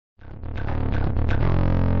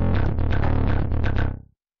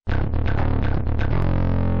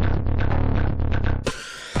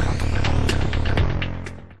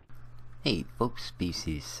folks,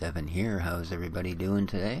 Species 7 here. How's everybody doing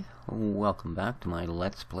today? Welcome back to my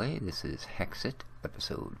Let's Play. This is Hexxit,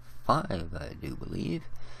 episode 5, I do believe.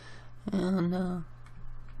 And,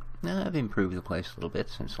 I've improved the place a little bit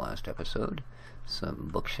since last episode.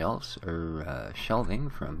 Some bookshelves, or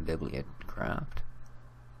shelving from Bibliocraft.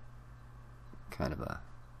 Kind of a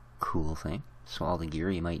cool thing. So all the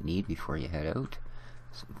gear you might need before you head out.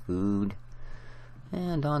 Some food.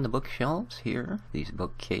 And on the bookshelves here, these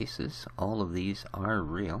bookcases, all of these are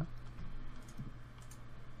real.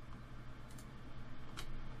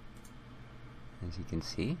 As you can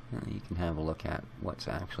see, you can have a look at what's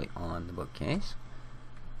actually on the bookcase.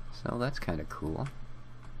 So that's kind of cool.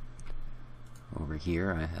 Over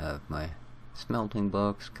here I have my smelting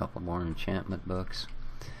books, a couple more enchantment books.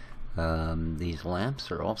 These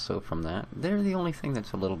lamps are also from that. They're the only thing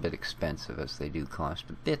that's a little bit expensive, as they do cost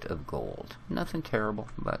a bit of gold. Nothing terrible,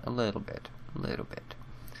 but a little bit.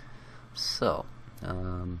 So,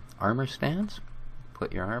 armor stands.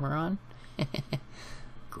 Put your armor on.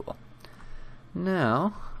 Cool.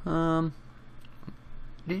 Now,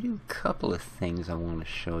 there's a couple of things I want to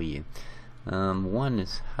show you. One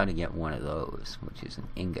is how to get one of those, which is an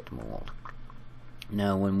ingot mold.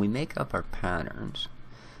 Now, when we make up our patterns,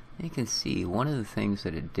 you can see one of the things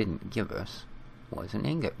that it didn't give us was an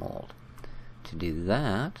ingot mold. To do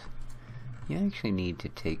that, you actually need to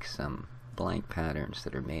take some blank patterns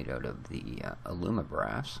that are made out of the aluminum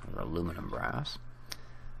brass,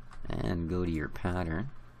 and go to your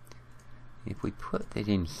pattern. If we put it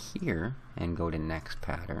in here and go to next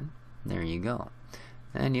pattern, there you go.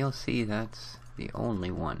 And you'll see that's the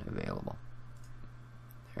only one available.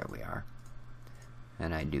 There we are.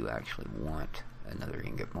 And I do actually want another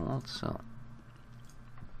ingot mold, so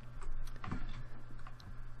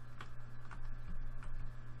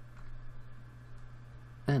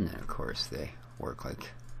and then of course they work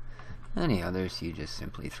like any others. You just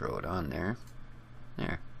simply throw it on there,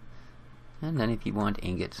 and then if you want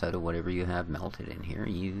ingots out of whatever you have melted in here,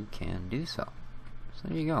 you can do so. So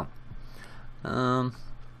there you go.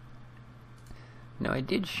 Now I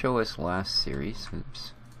did show us last series,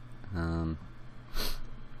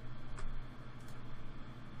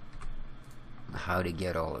 how to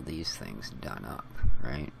get all of these things done up,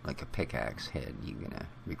 right? Like a pickaxe head, you're gonna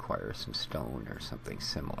require some stone or something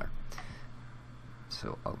similar.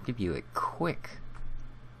 So I'll give you a quick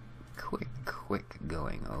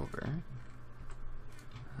going over.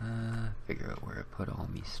 Figure out where I put all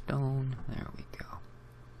me stone. There we go.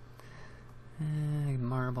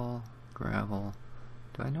 Marble, gravel.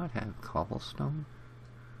 Do I not have cobblestone?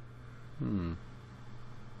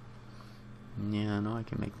 Yeah, I know I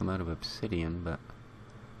can make them out of obsidian, but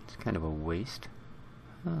it's kind of a waste.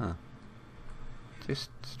 Huh. Just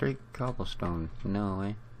straight cobblestone. No,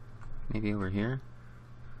 eh? Maybe over here?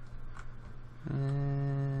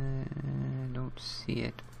 Don't see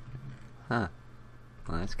it. Huh.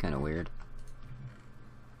 Well, that's kind of weird.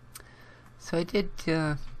 So I did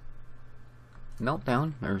melt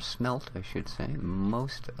down, or smelt, I should say,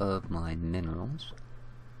 most of my minerals.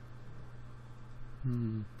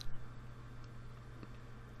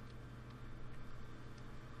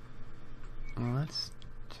 Well, that's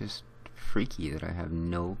just freaky that I have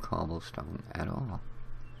no cobblestone at all.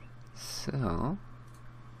 So,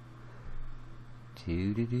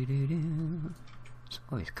 there's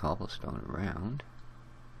always cobblestone around.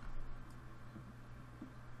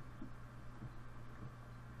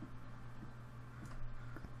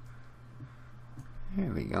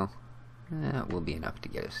 There we go. That will be enough to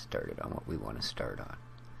get us started on what we want to start on.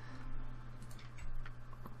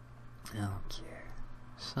 Okay,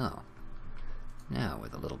 so now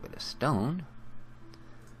with a little bit of stone,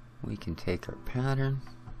 we can take our pattern,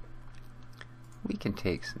 we can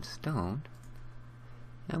take some stone,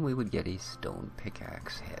 and we would get a stone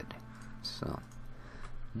pickaxe head. So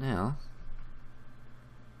now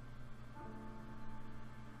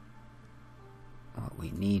what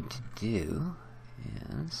we need to do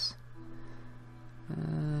is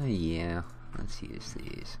yeah, let's use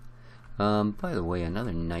these. By the way,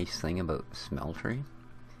 another nice thing about smeltery,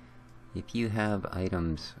 if you have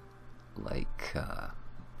items like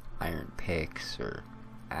iron picks or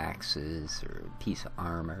axes or a piece of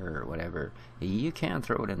armor or whatever, you can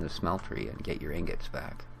throw it in the smeltery and get your ingots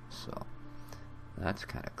back. So that's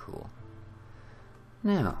kind of cool.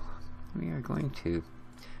 Now we are going to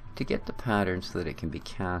get the pattern so that it can be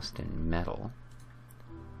cast in metal.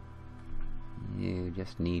 You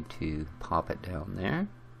just need to pop it down there,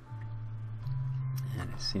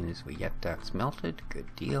 and as soon as we get that smelted,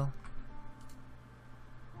 good deal.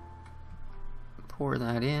 Pour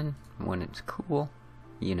that in when it's cool,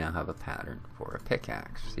 you now have a pattern for a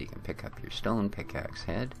pickaxe. So you can pick up your stone pickaxe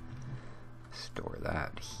head, store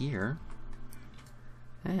that here,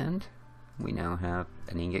 and we now have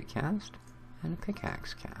an ingot cast and a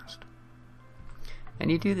pickaxe cast.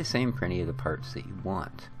 And you do the same for any of the parts that you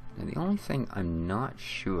want. And the only thing I'm not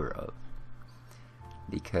sure of,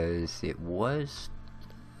 because it was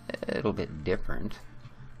a little bit different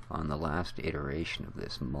on the last iteration of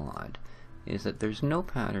this mod, is that there's no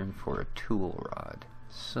pattern for a tool rod.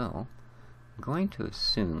 So I'm going to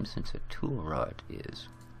assume, since a tool rod is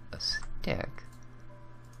a stick,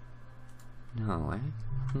 no,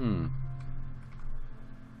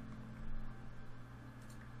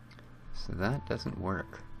 so that doesn't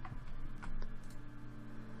work.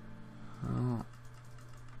 Oh,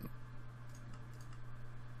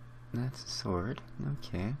 that's a sword.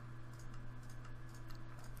 Okay,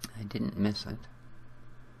 I didn't miss it.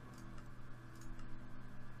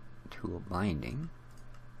 Tool binding,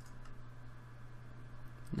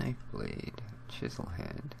 knife blade, chisel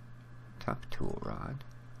head, tough tool rod,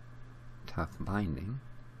 tough binding.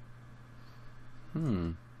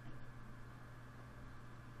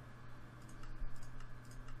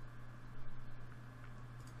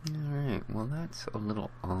 Alright, well that's a little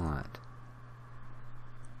odd.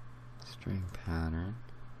 String pattern,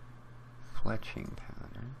 fletching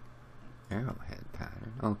pattern, arrowhead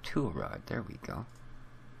pattern. Oh, tool rod, there we go.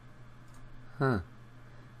 Huh.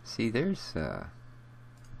 See, there's,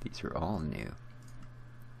 these are all new.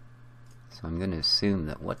 So I'm going to assume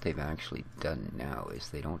that what they've actually done now is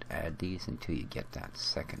they don't add these until you get that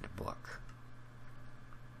second book.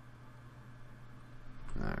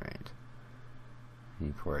 Alright.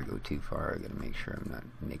 Before I go too far, I gotta make sure I'm not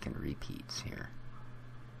making repeats here.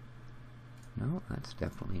 No, that's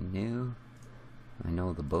definitely new. I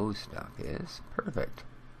know the bow stuff is. Perfect.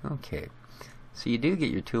 Okay. So you do get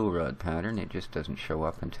your tool rod pattern, it just doesn't show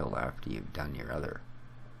up until after you've done your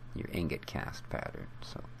ingot cast pattern.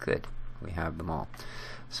 So good. We have them all.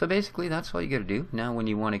 So basically that's all you gotta do. Now when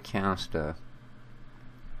you want to cast a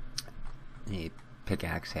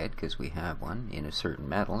pickaxe head, because we have one, in a certain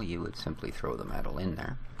metal, you would simply throw the metal in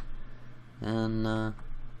there. And,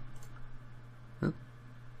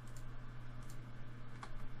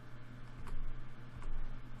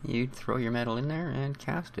 you'd throw your metal in there and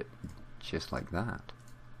cast it, just like that.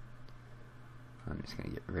 I'm just going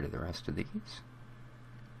to get rid of the rest of these.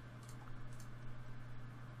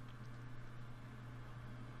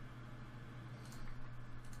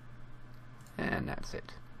 And that's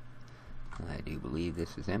it. I do believe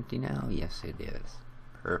this is empty now. Yes, it is.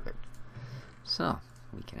 Perfect. So,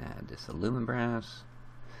 we can add this aluminum brass.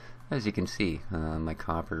 As you can see, my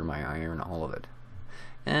copper, my iron, all of it.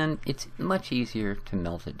 And it's much easier to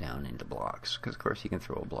melt it down into blocks, because of course you can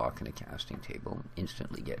throw a block in a casting table and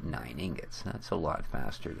instantly get 9 ingots. That's a lot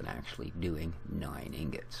faster than actually doing 9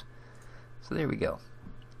 ingots. So there we go.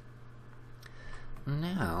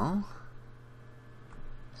 Now,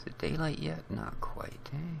 is it daylight yet? Not quite,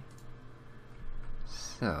 eh?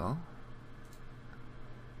 So,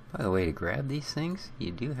 by the way, to grab these things,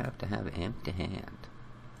 you do have to have empty hand.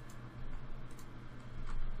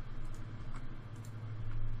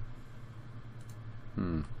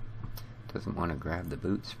 Doesn't want to grab the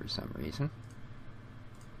boots for some reason.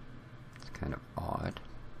 It's kind of odd.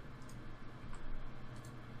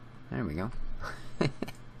 There we go.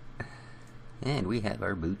 And we have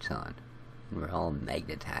our boots on. And we're all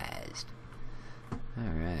magnetized.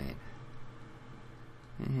 Alright.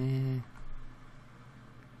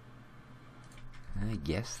 I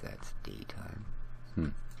guess that's daytime.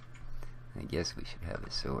 I guess we should have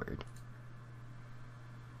a sword.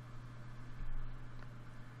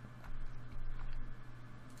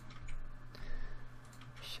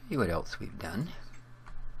 Show you what else we've done.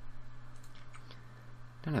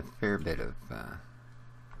 Done a fair bit of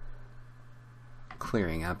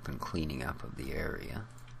clearing up and cleaning up of the area.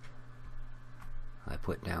 I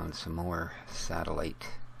put down some more satellite,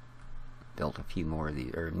 built a few more of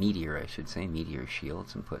these, or meteor I should say, meteor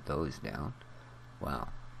shields, and put those down. Wow,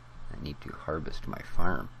 I need to harvest my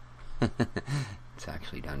farm. It's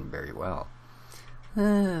actually done very well.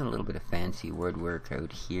 A little bit of fancy woodwork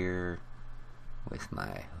out here with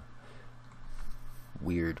my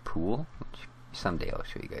weird pool, which someday I'll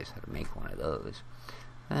show you guys how to make one of those.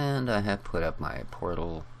 And I have put up my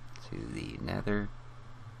portal to the nether.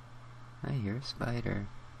 I hear a spider.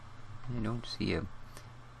 I don't see him.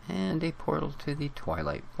 And a portal to the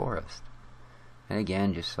Twilight Forest. And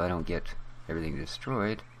again, just so I don't get everything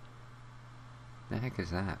destroyed. The heck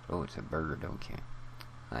is that? Oh, it's a bird. Okay.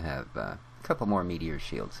 I have a couple more meteor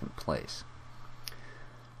shields in place.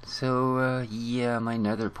 So, yeah, my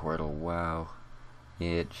nether portal. Wow.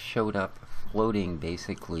 it showed up floating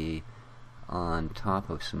basically on top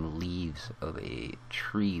of some leaves of a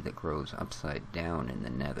tree that grows upside down in the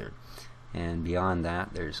nether. And beyond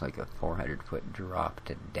that, there's like a 400-foot drop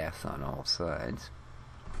to death on all sides.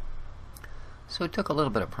 So it took a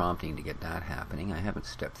little bit of prompting to get that happening. I haven't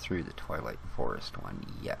stepped through the Twilight Forest one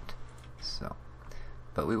yet. So,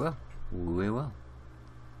 but we will. We will.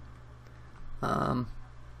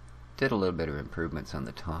 Did a little bit of improvements on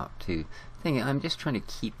the top too. I'm just trying to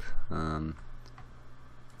keep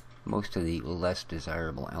most of the less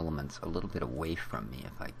desirable elements a little bit away from me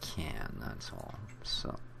if I can. That's all.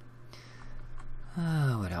 So,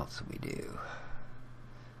 what else did we do?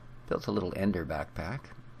 Built a little ender backpack.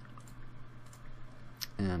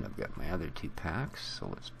 And I've got my other 2 packs, so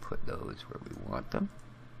let's put those where we want them.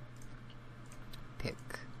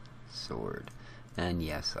 Pick, sword, and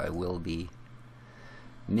yes, I will be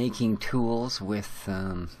making tools with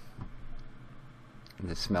the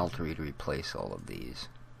smeltery to replace all of these.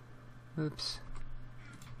 Oops.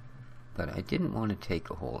 But I didn't want to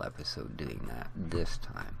take a whole episode doing that this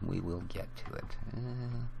time. We will get to it.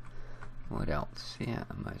 What else? Yeah,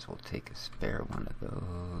 I might as well take a spare one of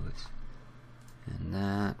those. And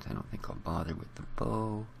that, I don't think I'll bother with the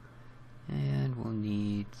bow. And we'll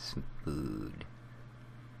need some food.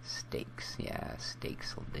 Steaks, yeah,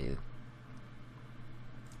 steaks will do.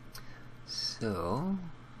 So,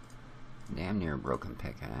 damn near a broken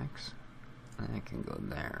pickaxe. That can go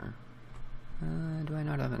there. Do I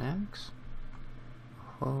not have an axe?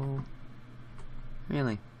 Oh,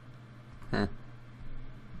 really? Huh.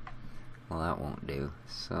 Well, that won't do.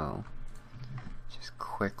 So, just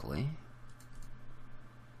quickly.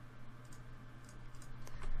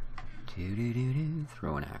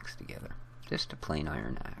 Throw an axe together. Just a plain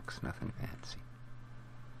iron axe, nothing fancy.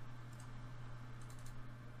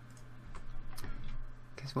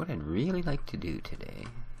 Because what I'd really like to do today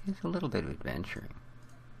is a little bit of adventuring.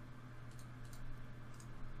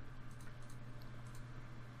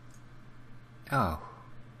 Oh.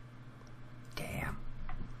 Damn.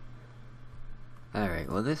 Alright,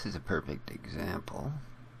 well this is a perfect example.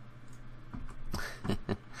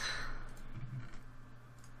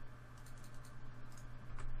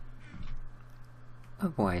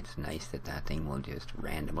 Of why it's nice that that thing will just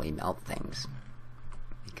randomly melt things.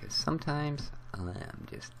 Because sometimes I am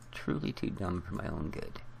just truly too dumb for my own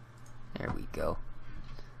good. There we go.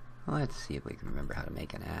 Let's see if we can remember how to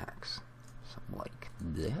make an axe. Something like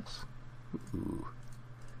this. Ooh.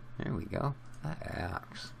 There we go. That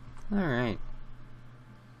axe. Alright.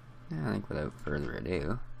 I think without further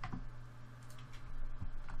ado,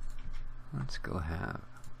 let's go have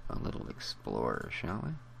a little explorer, shall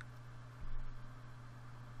we?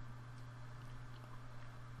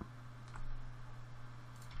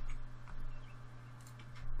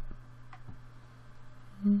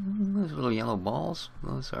 Those little yellow balls,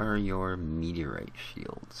 those are your meteorite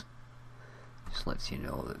shields. Just lets you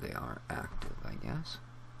know that they are active, I guess.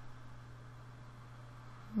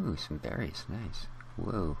 Ooh, some berries, nice.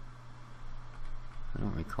 Whoa. I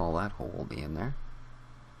don't recall that hole being there.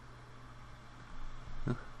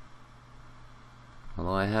 Huh.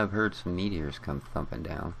 Although I have heard some meteors come thumping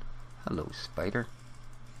down. Hello, spider.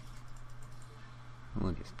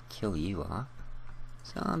 We'll just kill you off.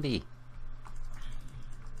 Zombie!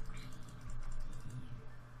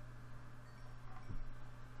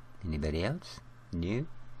 Anybody else? New?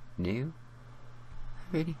 New?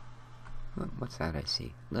 Alrighty. What's that I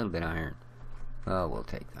see? A little bit of iron. Oh, we'll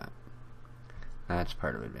take that. That's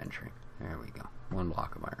part of adventuring. There we go. 1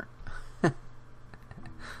 block of iron.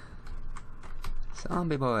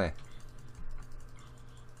 Zombie boy!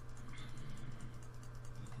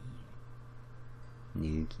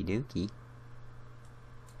 Nookie dookie.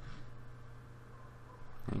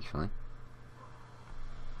 Actually.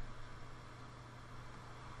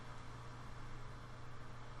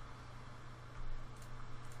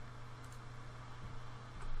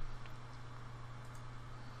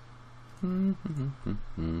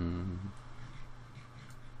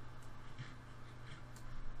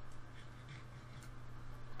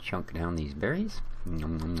 Chunk down these berries.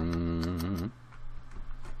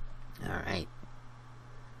 Alright.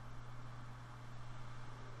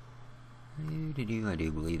 I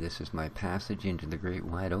do believe this is my passage into the great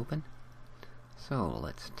wide open. So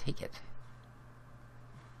let's take it.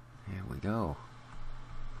 There we go.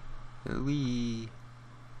 Wee.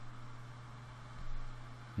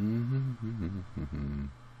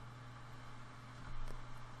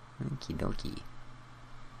 Okie dokie.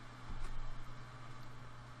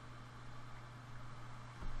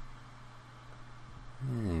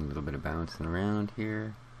 And a little bit of bouncing around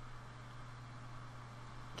here.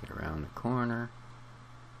 Get around the corner.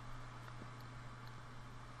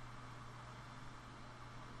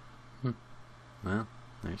 Well,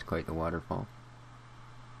 there's quite the waterfall.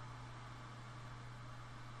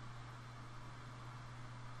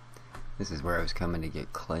 This is where I was coming to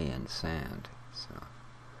get clay and sand, so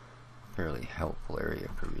fairly helpful area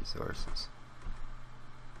for resources.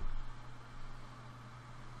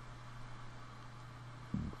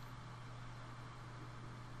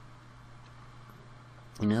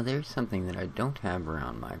 You know, there's something that I don't have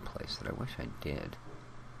around my place that I wish I did.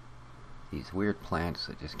 These weird plants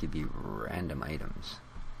that just give you random items.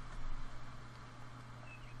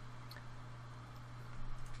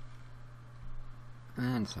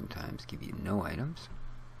 And sometimes give you no items.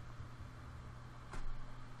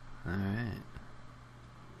 Alright.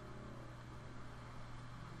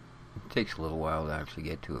 It takes a little while to actually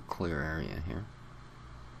get to a clear area here.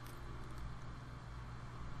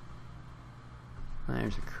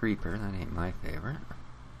 There's a creeper, that ain't my favorite.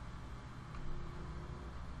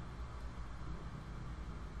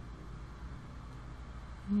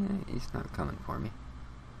 Yeah, he's not coming for me.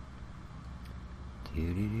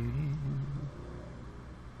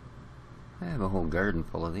 I have a whole garden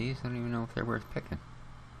full of these. I don't even know if they're worth picking.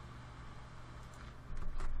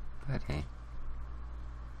 But hey.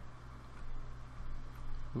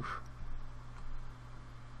 Oof.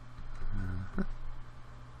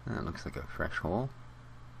 That looks like a fresh hole.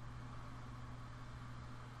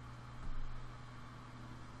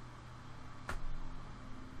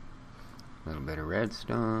 A little bit of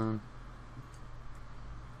redstone.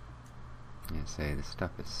 I say, this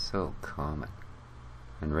stuff is so common.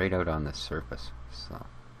 And right out on the surface. So,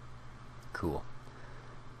 cool.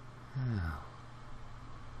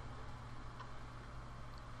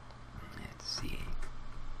 Let's see.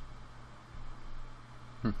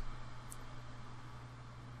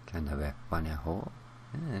 Kind of a funny hole.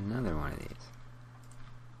 And another one of these.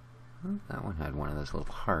 Well, that one had one of those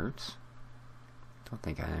little hearts. Don't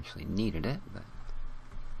think I actually needed it, but...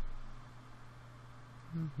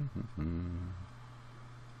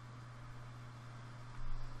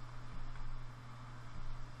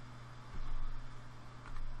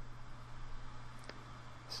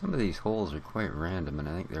 Some of these holes are quite random, and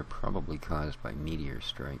I think they're probably caused by meteor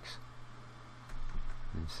strikes.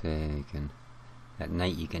 And say you can... At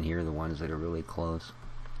night you can hear the ones that are really close.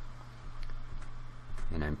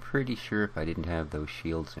 And I'm pretty sure if I didn't have those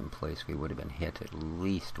shields in place, we would have been hit at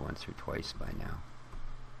least once or twice by now.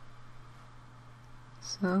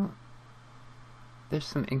 So, there's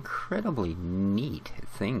some incredibly neat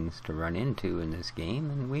things to run into in this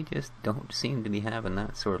game, and we just don't seem to be having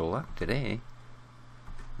that sort of luck today.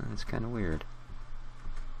 That's kind of weird.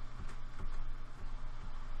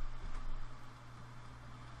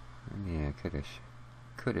 Yeah,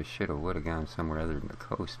 coulda, shoulda, woulda gone somewhere other than the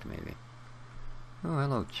coast, maybe. Oh,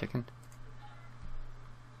 hello, chicken.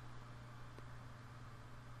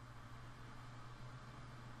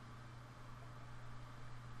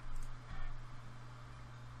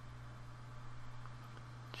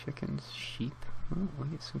 Chickens, sheep. Oh, we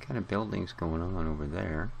get some kind of buildings going on over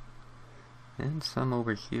there. And some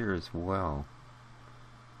over here as well.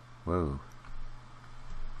 Whoa.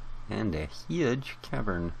 And a huge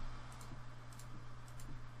cavern.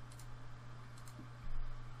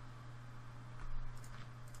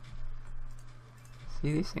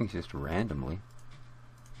 See, these things just randomly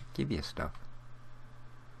give you stuff.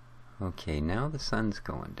 Okay, now the sun's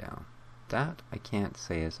going down. That I can't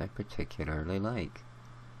say as I particularly like.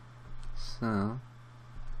 So,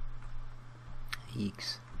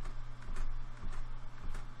 eeks.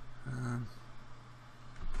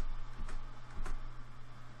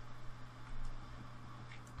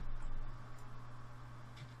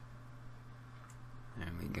 There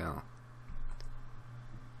we go.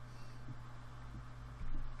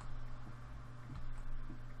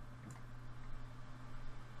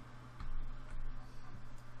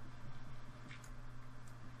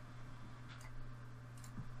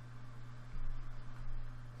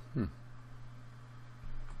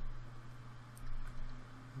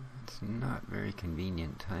 It's not very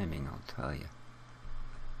convenient timing, I'll tell you.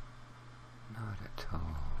 Not at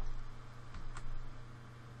all.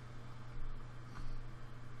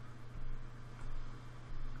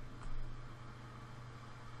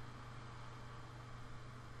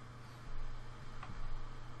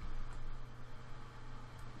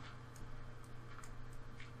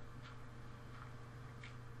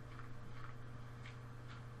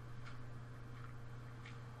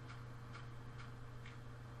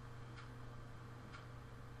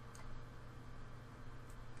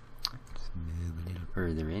 Move a little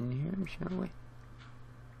further in here, shall we?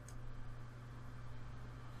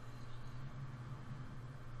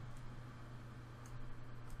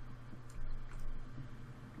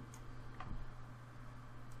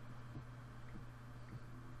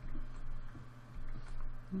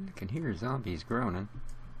 I can hear zombies groaning.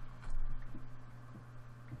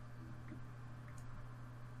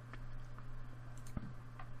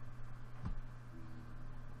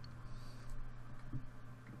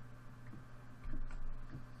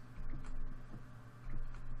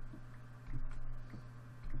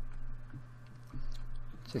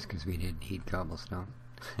 Just because we didn't need cobblestone.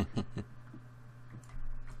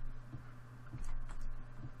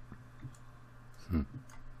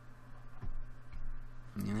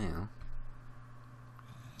 Yeah.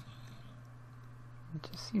 It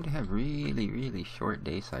just seem to have really short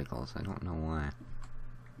day cycles. I don't know why.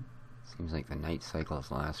 Seems like the night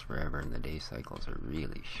cycles last forever and the day cycles are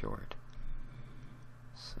really short.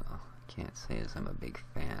 So, I can't say as I'm a big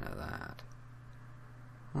fan of that.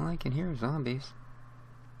 Well, I can hear zombies.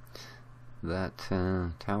 That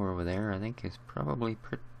tower over there, I think, is probably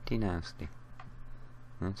pretty nasty.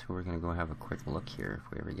 That's where we're going to go have a quick look here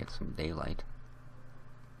if we ever get some daylight.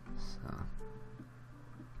 So,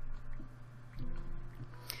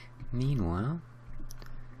 meanwhile,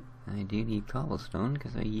 I do need cobblestone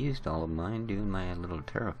because I used all of mine doing my little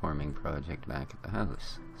terraforming project back at the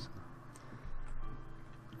house. So.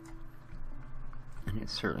 And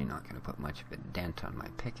it's certainly not going to put much of a dent on my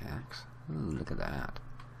pickaxe. Ooh, look at that.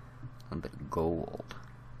 A little bit of gold.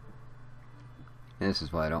 And this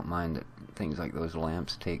is why I don't mind that things like those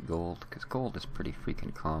lamps take gold, because gold is pretty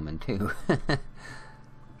freaking common too.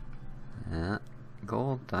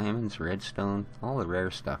 Gold, diamonds, redstone, all the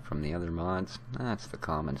rare stuff from the other mods, that's the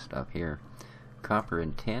common stuff here. Copper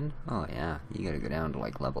and tin, oh yeah, you gotta go down to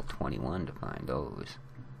like level 21 to find those.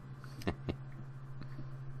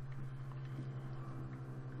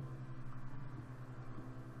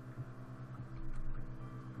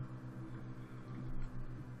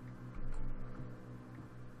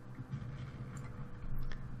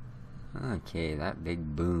 Okay, that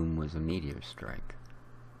big boom was a meteor strike.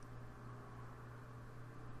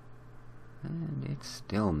 And it's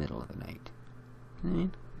still middle of the night.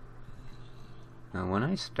 Now when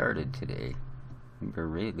I started today, we were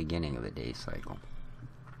right at the beginning of the day cycle.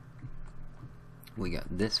 We got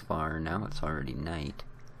this far, now it's already night.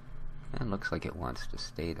 And it looks like it wants to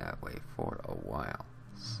stay that way for a while.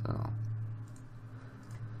 So...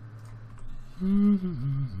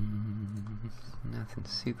 nothing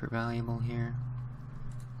super valuable here.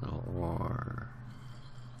 Little ore.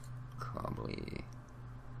 Cobbly.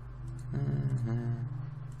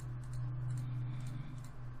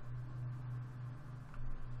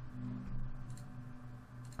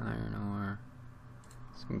 Iron ore.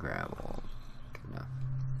 Some gravel. Good enough.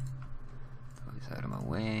 Throw these out of my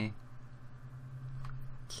way.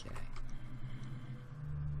 Okay.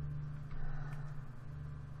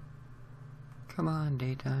 Come on,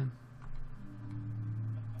 daytime.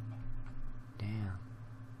 Damn.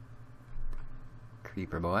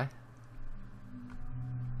 Creeper boy.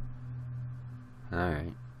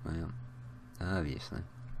 Alright, well, obviously.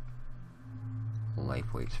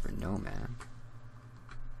 Life waits for no man.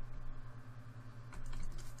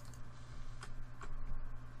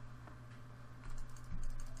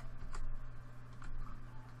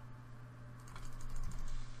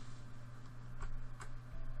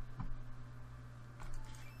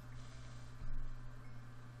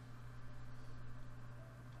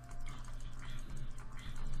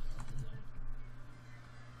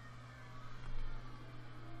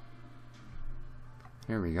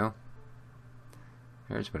 Here we go.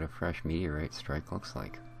 Here's what a fresh meteorite strike looks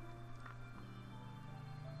like.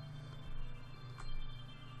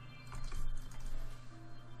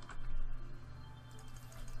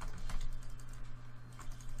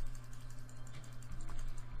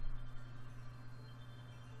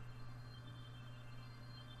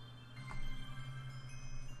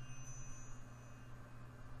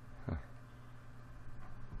 Huh.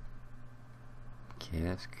 Okay,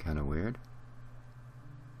 that's kind of weird.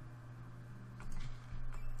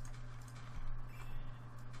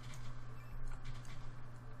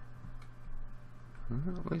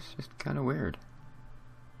 It was just kind of weird.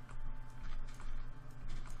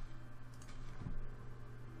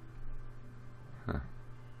 Huh.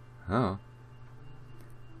 Oh.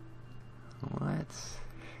 Let's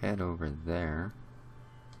head over there.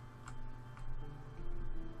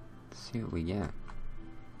 Let's see what we get.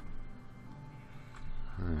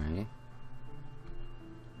 Alright.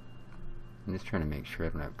 I'm just trying to make sure I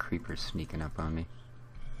don't have creepers sneaking up on me.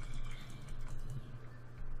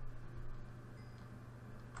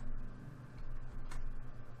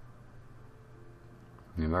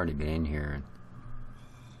 I've already been in here and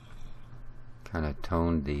kind of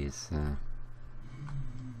toned these,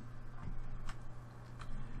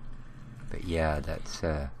 but yeah, that's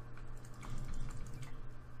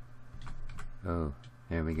Oh,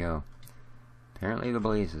 there we go. Apparently the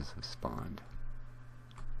blazes have spawned.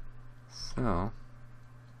 So,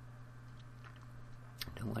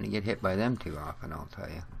 don't want to get hit by them too often, I'll tell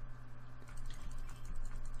you.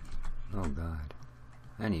 Oh god.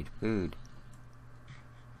 I need food.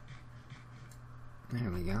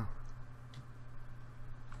 There we go.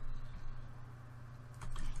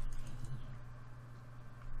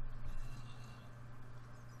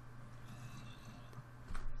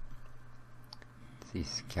 It's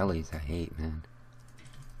these skellies I hate, man.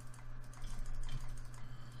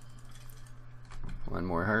 One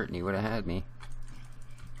more heart and he would have had me.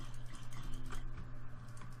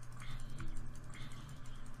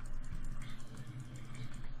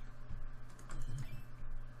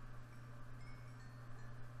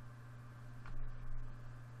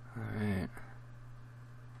 Alright.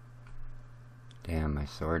 Damn, my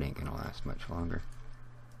sword ain't gonna last much longer.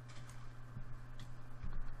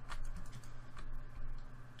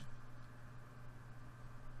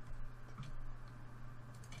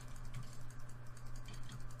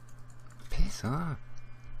 Piss off.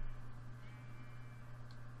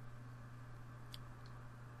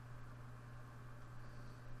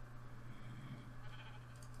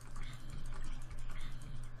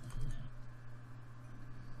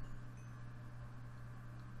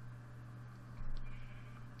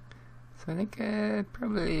 So I think I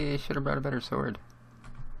probably should have brought a better sword.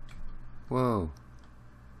 Whoa.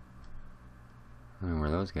 I don't know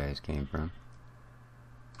where those guys came from.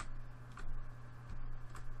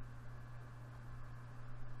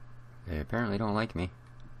 They apparently don't like me.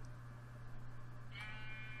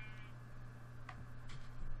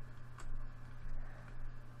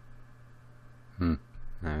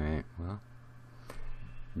 Alright, well.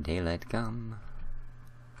 Daylight come.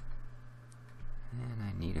 And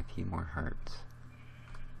I need a few more hearts.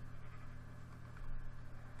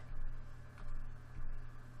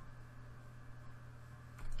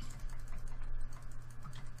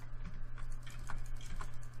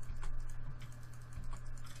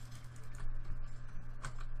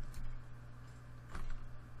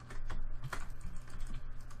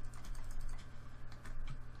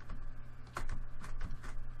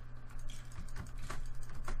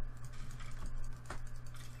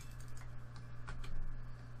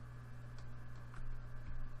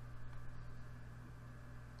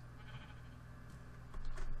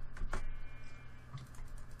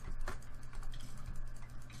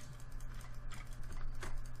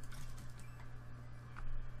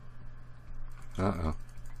 Uh-oh.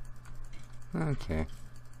 Okay.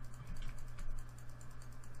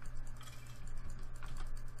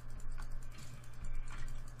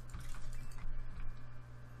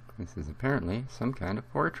 This is apparently some kind of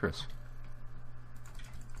fortress.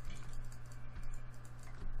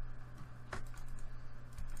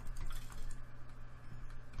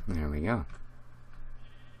 There we go.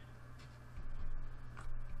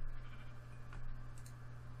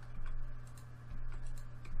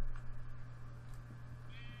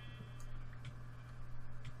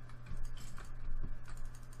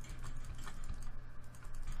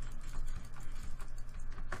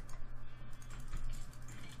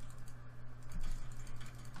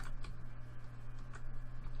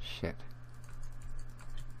 Shit.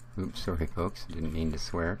 Oops, sorry folks, didn't mean to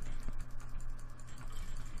swear.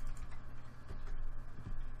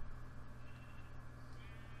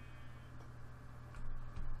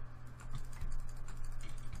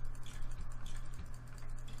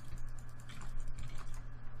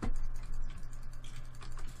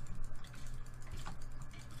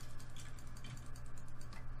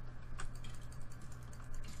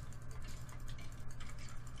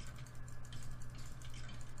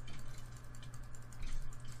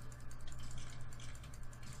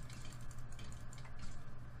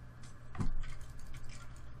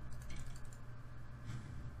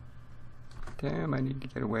 Damn, I need to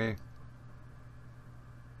get away.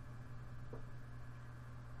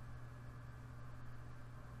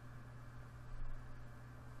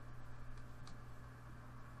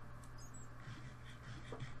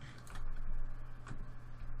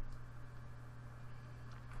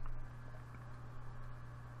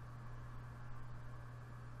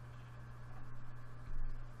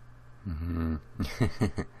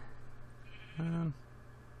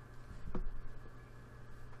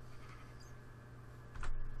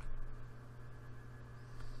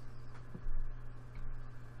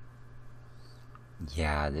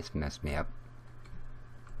 Yeah, this messed me up.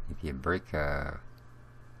 If you break a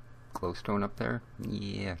glowstone up there,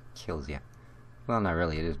 yeah, kills you. Well, not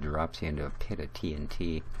really, it just drops you into a pit of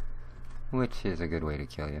TNT, which is a good way to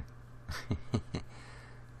kill you.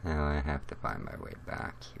 Now I have to find my way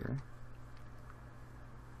back here.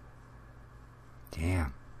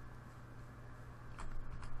 Damn.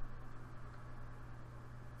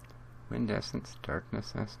 Wind essence,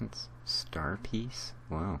 darkness essence, star piece.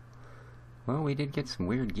 Wow. Well, we did get some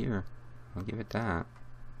weird gear. I'll give it that.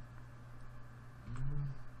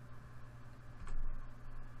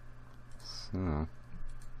 So,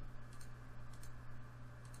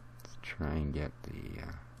 let's try and get the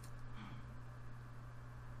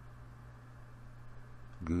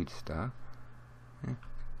good stuff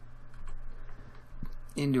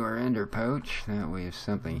into our ender pouch. That way, if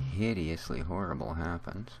something hideously horrible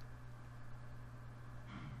happens,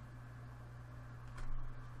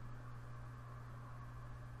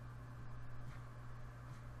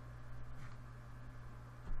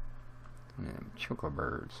 choco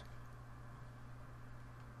birds.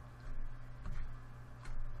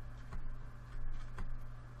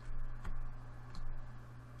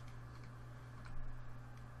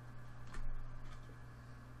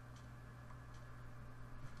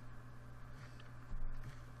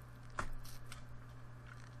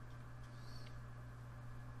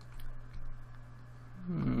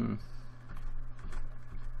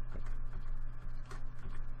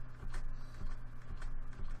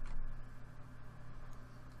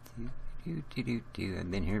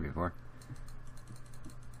 I've been here before.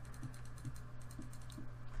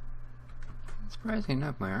 Surprisingly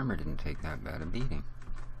enough, my armor didn't take that bad a beating.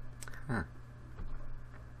 Huh.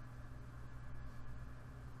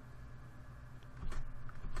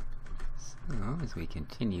 So, as we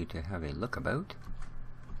continue to have a look about,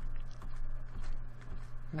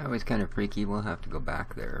 that was kind of freaky. We'll have to go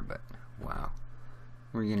back there, but wow.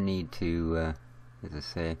 We're gonna need to, as I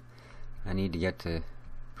say, I need to get to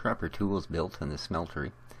proper tools built in the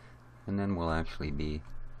smeltery, and then we'll actually be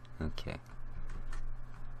okay.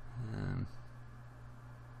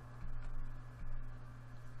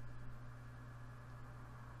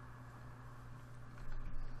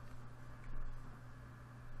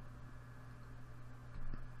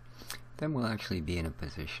 Then we'll actually be in a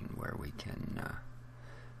position where we can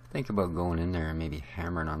think about going in there and maybe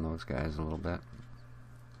hammering on those guys a little bit.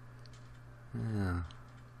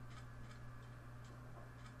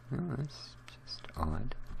 Oh, that's just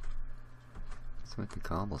odd. What's with the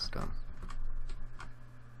cobblestone?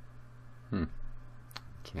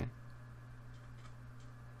 Okay.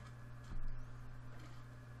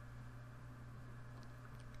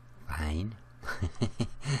 Fine.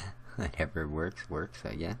 Whatever works,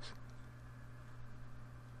 I guess.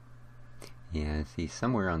 Yeah, see,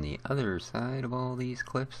 somewhere on the other side of all these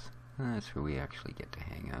cliffs, that's where we actually get to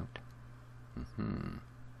hang out.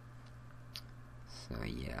 So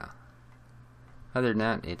yeah, other than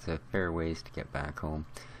that, it's a fair ways to get back home,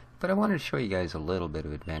 but I wanted to show you guys a little bit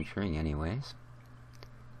of adventuring anyways.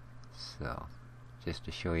 So just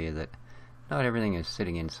to show you that not everything is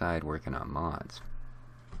sitting inside working on mods.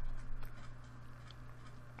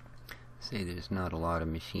 See, there's not a lot of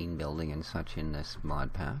machine building and such in this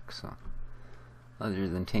mod pack, so other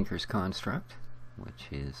than Tinker's Construct, which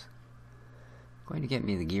is going to get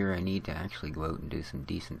me the gear I need to actually go out and do some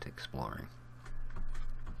decent exploring.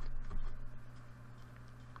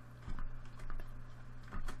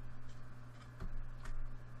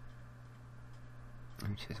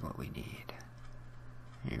 Which is what we need.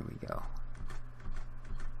 Here we go.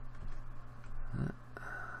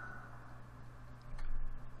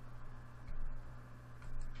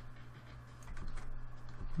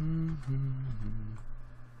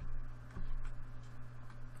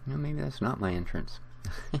 Well, maybe that's not my entrance.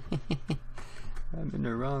 I'm in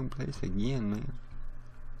the wrong place again, man.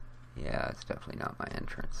 Yeah, it's definitely not my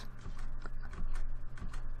entrance.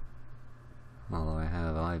 Although I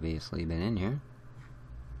have obviously been in here.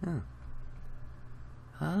 Oh.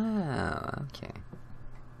 Ah, okay.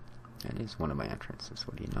 That is one of my entrances,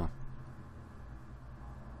 what do you know?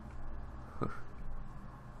 Whew.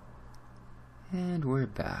 And we're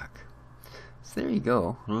back. So there you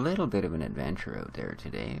go, a little bit of an adventure out there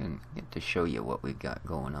today, and get to show you what we've got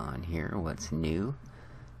going on here, what's new.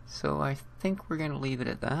 So I think we're going to leave it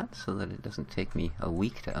at that, so that it doesn't take me a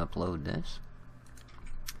week to upload this.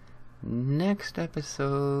 Next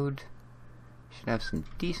episode should have some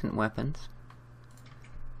decent weapons,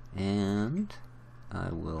 and I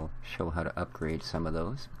will show how to upgrade some of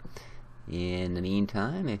those. In the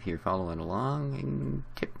meantime, if you're following along,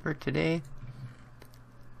 tip for today: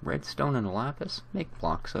 redstone and a lapis, make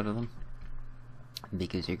blocks out of them,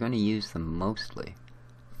 because you're going to use them mostly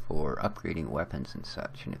for upgrading weapons and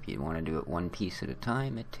such, and if you want to do it one piece at a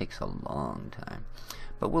time, it takes a long time.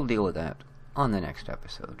 But we'll deal with that on the next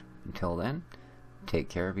episode. Until then, take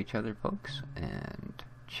care of each other, folks, and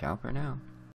ciao for now.